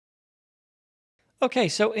Okay,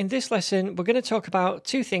 so in this lesson, we're going to talk about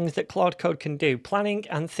two things that Claude Code can do, planning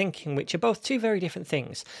and thinking, which are both two very different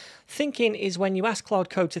things. Thinking is when you ask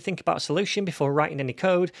Claude Code to think about a solution before writing any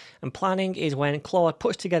code, and planning is when Claude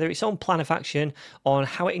puts together its own plan of action on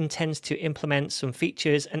how it intends to implement some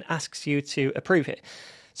features and asks you to approve it.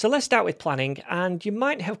 So let's start with planning, and you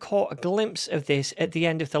might have caught a glimpse of this at the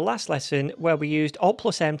end of the last lesson where we used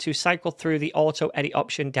Alt+M to cycle through the auto edit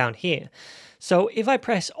option down here. So if I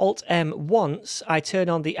press Alt-M once, I turn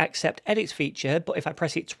on the accept edits feature, but if I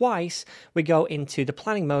press it twice, we go into the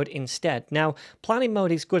planning mode instead. Now, planning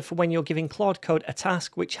mode is good for when you're giving Claude Code a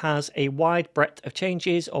task which has a wide breadth of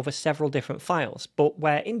changes over several different files, but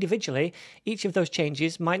where individually, each of those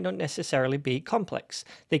changes might not necessarily be complex.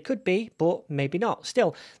 They could be, but maybe not.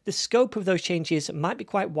 Still, the scope of those changes might be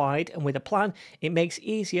quite wide, and with a plan, it makes it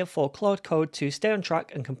easier for Claude Code to stay on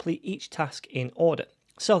track and complete each task in order.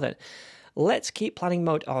 So then, let's keep planning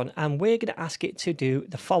mode on, and we're going to ask it to do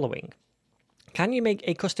the following. Can you make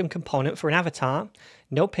a custom component for an avatar,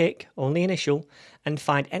 no pick, only initial, and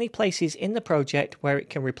find any places in the project where it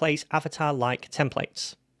can replace avatar-like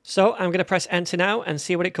templates? So I'm going to press enter now and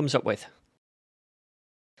see what it comes up with.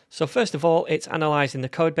 So first of all, it's analyzing the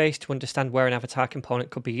code base to understand where an avatar component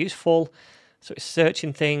could be useful. So it's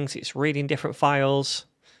searching things, it's reading different files.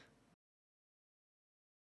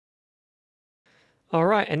 All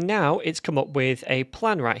right, and now it's come up with a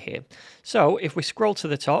plan right here. So if we scroll to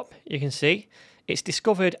the top, you can see it's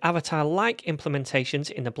discovered avatar-like implementations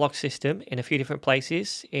in the blog system in a few different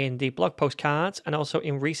places, in the blog post cards, and also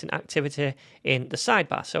in recent activity in the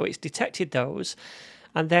sidebar. So it's detected those,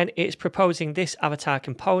 and then it's proposing this avatar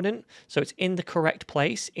component. So it's in the correct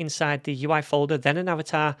place inside the UI folder, then an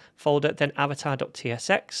avatar folder, then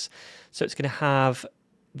avatar.tsx. So it's going to have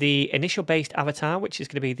the initial based avatar, which is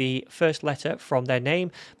going to be the first letter from their name,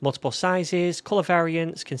 multiple sizes, color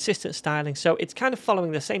variants, consistent styling. So it's kind of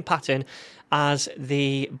following the same pattern as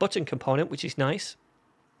the button component, which is nice.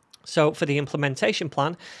 So for the implementation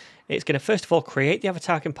plan, it's going to first of all create the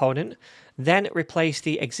avatar component, then replace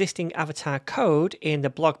the existing avatar code in the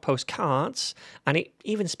blog post cards, and it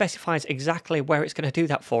even specifies exactly where it's going to do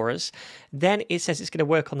that for us. Then it says it's going to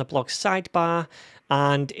work on the blog sidebar,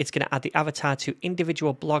 and it's going to add the avatar to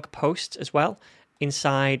individual blog posts as well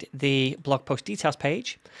inside the blog post details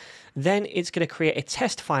page. Then it's going to create a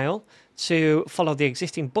test file to follow the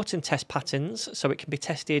existing button test patterns so it can be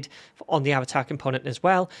tested on the avatar component as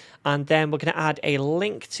well. And then we're going to add a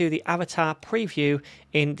link to the avatar preview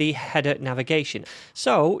in the header navigation.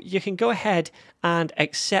 So you can go ahead and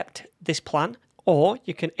accept this plan, or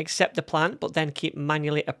you can accept the plan but then keep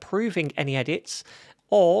manually approving any edits.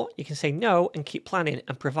 Or you can say no and keep planning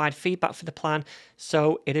and provide feedback for the plan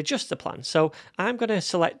so it adjusts the plan. So I'm going to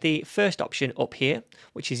select the first option up here,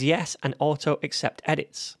 which is yes, and auto accept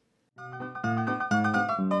edits.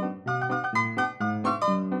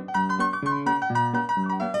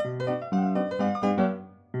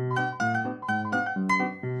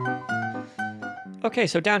 Okay,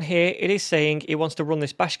 so down here it is saying it wants to run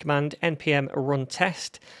this bash command npm run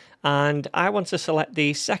test. And I want to select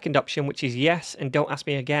the second option, which is yes, and don't ask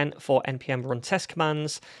me again for npm run test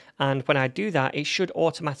commands. And when I do that, it should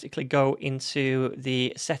automatically go into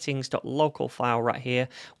the settings.local file right here,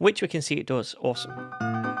 which we can see it does. Awesome.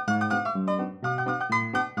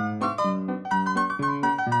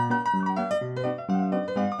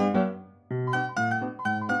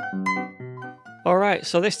 All right,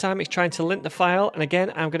 so this time it's trying to link the file. And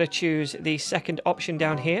again, I'm going to choose the second option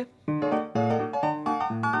down here.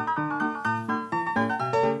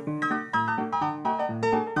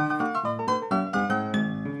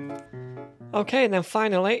 Okay, and then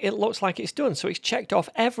finally, it looks like it's done. So it's checked off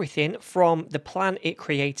everything from the plan it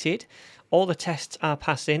created. All the tests are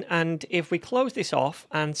passing. And if we close this off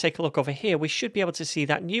and take a look over here, we should be able to see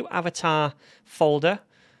that new avatar folder.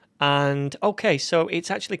 And okay, so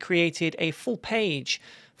it's actually created a full page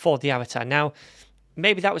for the avatar. Now,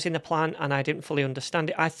 maybe that was in the plan and I didn't fully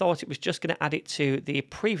understand it. I thought it was just going to add it to the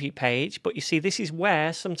preview page. But you see, this is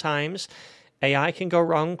where sometimes AI can go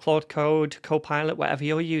wrong, Claude Code, Copilot, whatever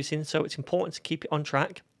you're using, so it's important to keep it on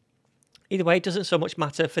track. Either way, it doesn't so much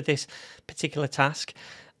matter for this particular task.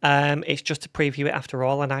 It's just to preview it after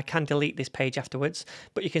all, and I can delete this page afterwards.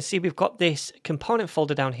 But you can see we've got this component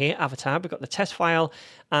folder down here, avatar. We've got the test file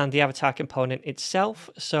and the avatar component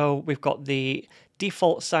itself. So we've got the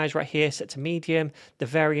default size right here set to medium. The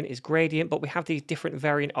variant is gradient, but we have these different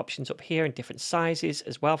variant options up here in different sizes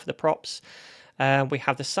as well for the props. We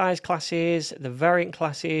have the size classes, the variant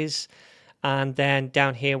classes, and then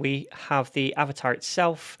down here we have the avatar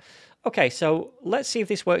itself. Okay, so let's see if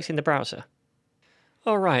this works in the browser.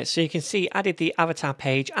 Alright, so you can see added the avatar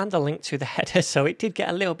page and the link to the header, so it did get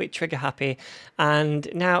a little bit trigger happy. And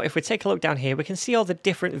now if we take a look down here, we can see all the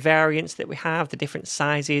different variants that we have, the different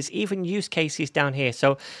sizes, even use cases down here.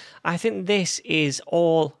 So I think this is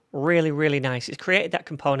all really nice. It's created that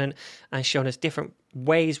component and shown us different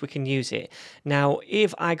ways we can use it. Now,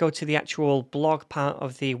 if I go to the actual blog part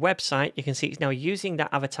of the website, you can see it's now using that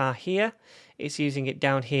avatar here. It's using it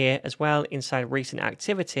down here as well inside recent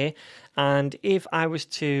activity. And if I was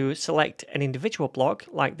to select an individual blog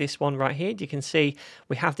like this one right here, you can see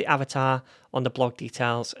we have the avatar on the blog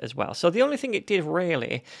details as well. So the only thing it did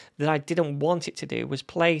really that I didn't want it to do was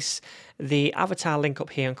place the avatar link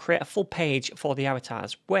up here and create a full page for the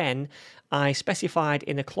avatars when I specified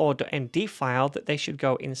in the Claude.md file that they should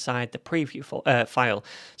go inside the preview file.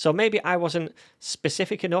 So maybe I wasn't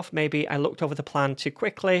specific enough. Maybe I looked over the plan too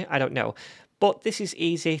quickly. I don't know. But this is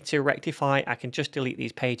easy to rectify. I can just delete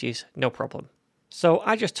these pages, no problem. So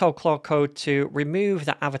I just told Claude Code to remove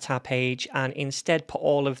that avatar page and instead put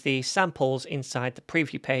all of the samples inside the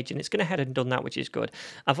preview page, and it's gone ahead and done that, which is good.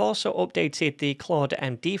 I've also updated the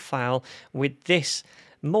Claude.md file with this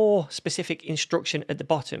more specific instruction at the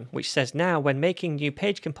bottom, which says now when making new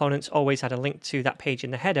page components, always add a link to that page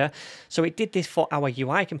in the header. So it did this for our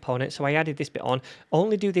UI component, so I added this bit on.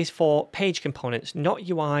 Only do this for page components, not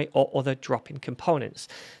UI or other drop-in components.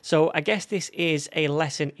 So I guess this is a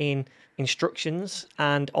lesson in instructions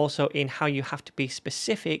and also in how you have to be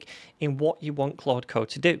specific in what you want Claude Code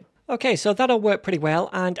to do. Okay, so that'll work pretty well,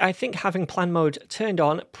 and I think having plan mode turned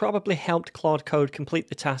on probably helped Claude Code complete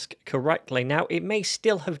the task correctly. Now, it may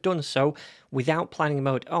still have done so without planning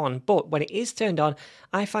mode on, but when it is turned on,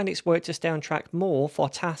 I find it's worked to stay on track more for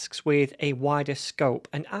tasks with a wider scope.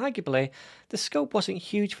 And arguably, the scope wasn't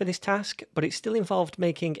huge for this task, but it still involved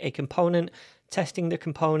making a component, testing the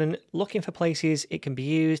component, looking for places it can be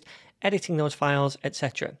used, editing those files,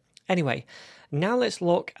 etc. Anyway, now let's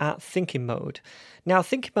look at thinking mode. Now,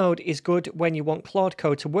 thinking mode is good when you want Claude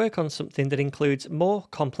Code to work on something that includes more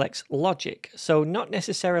complex logic. So not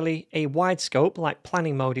necessarily a wide scope like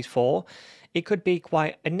planning mode is for. It could be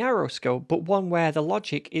quite a narrow scope, but one where the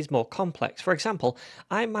logic is more complex. For example,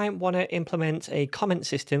 I might want to implement a comment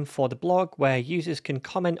system for the blog where users can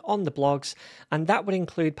comment on the blogs, and that would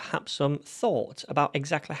include perhaps some thought about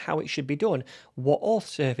exactly how it should be done, what auth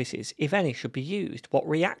services, if any, should be used, what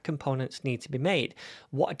React components need to be made,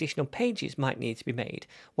 what additional pages might need to be made,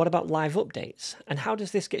 what about live updates, and how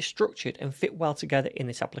does this get structured and fit well together in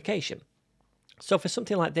this application. So for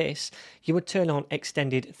something like this, you would turn on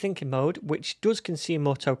extended thinking mode, which does consume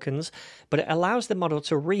more tokens, but it allows the model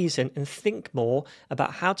to reason and think more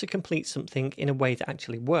about how to complete something in a way that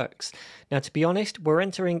actually works. Now, to be honest, we're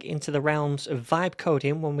entering into the realms of vibe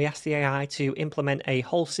coding when we ask the AI to implement a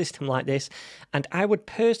whole system like this, and I would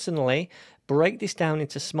personally break this down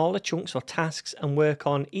into smaller chunks or tasks and work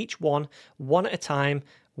on each one at a time,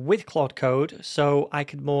 with Claude Code, so I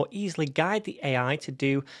could more easily guide the AI to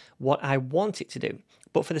do what I want it to do.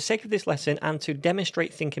 But for the sake of this lesson and to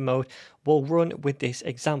demonstrate thinking mode, we'll run with this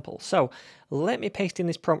example. So let me paste in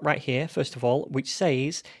this prompt right here, first of all, which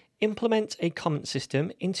says, implement a comment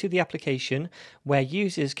system into the application where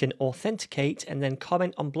users can authenticate and then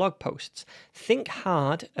comment on blog posts. Think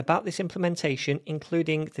hard about this implementation,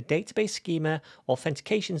 including the database schema,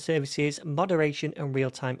 authentication services, moderation, and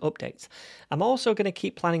real-time updates. I'm also going to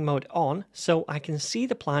keep planning mode on so I can see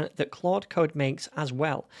the plan that Claude Code makes as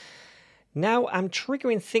well. Now I'm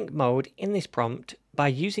triggering think mode in this prompt by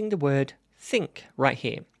using the word think right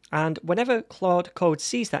here. And whenever Claude Code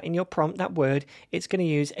sees that in your prompt, that word, it's going to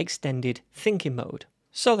use extended thinking mode.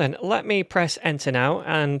 So then let me press enter now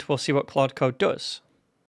and we'll see what Claude Code does.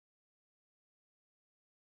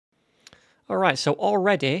 All right, so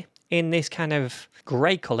already in this kind of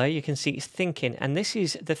gray color, you can see it's thinking, and this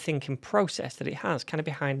is the thinking process that it has kind of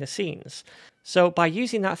behind the scenes. So by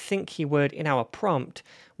using that think keyword in our prompt,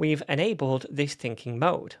 we've enabled this thinking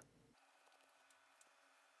mode.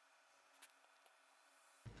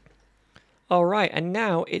 All right, and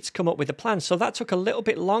now it's come up with a plan. So that took a little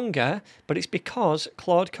bit longer, but it's because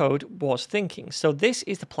Claude Code was thinking. So this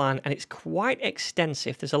is the plan, and it's quite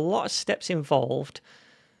extensive. There's a lot of steps involved.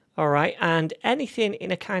 All right, and anything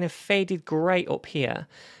in a kind of faded gray up here.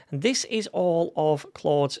 And this is all of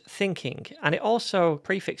Claude's thinking. And it also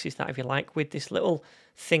prefixes that, if you like, with this little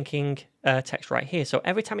thinking text right here. So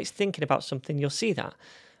every time it's thinking about something, you'll see that.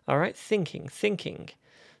 All right, thinking.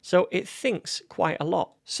 So it thinks quite a lot.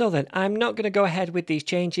 So then, I'm not going to go ahead with these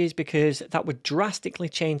changes because that would drastically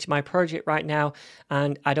change my project right now,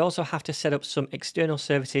 and I'd also have to set up some external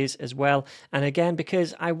services as well. And again,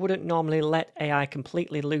 because I wouldn't normally let AI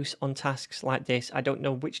completely loose on tasks like this, I don't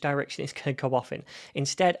know which direction it's going to go off in.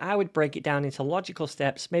 Instead, I would break it down into logical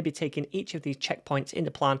steps, maybe taking each of these checkpoints in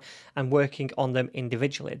the plan and working on them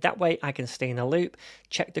individually. That way I can stay in a loop,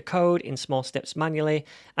 check the code in small steps manually,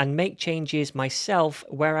 and make changes myself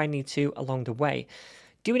where I need to along the way.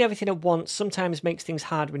 Doing everything at once sometimes makes things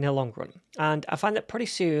harder in the long run, and I find that pretty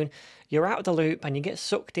soon you're out of the loop and you get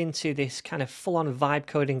sucked into this kind of full-on vibe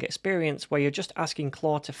coding experience where you're just asking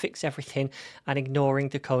Claude to fix everything and ignoring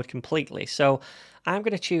the code completely. So I'm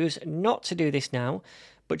going to choose not to do this now.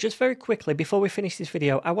 But just very quickly, before we finish this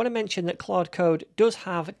video, I want to mention that Claude Code does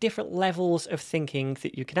have different levels of thinking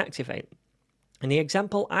that you can activate. In the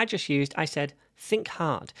example I just used, I said think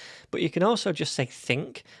hard, but you can also just say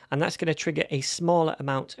think, and that's going to trigger a smaller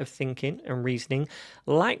amount of thinking and reasoning.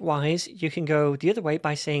 Likewise, you can go the other way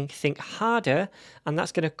by saying think harder, and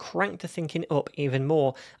that's going to crank the thinking up even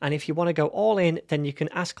more. And if you want to go all in, then you can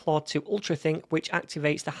ask Claude to ultra think, which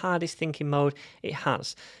activates the hardest thinking mode it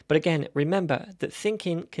has. But again, remember that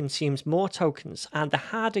thinking consumes more tokens, and the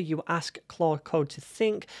harder you ask Claude Code to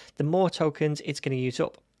think, the more tokens it's going to use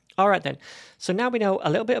up. All right then, so now we know a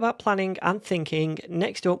little bit about planning and thinking.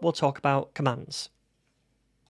 Next up, we'll talk about commands.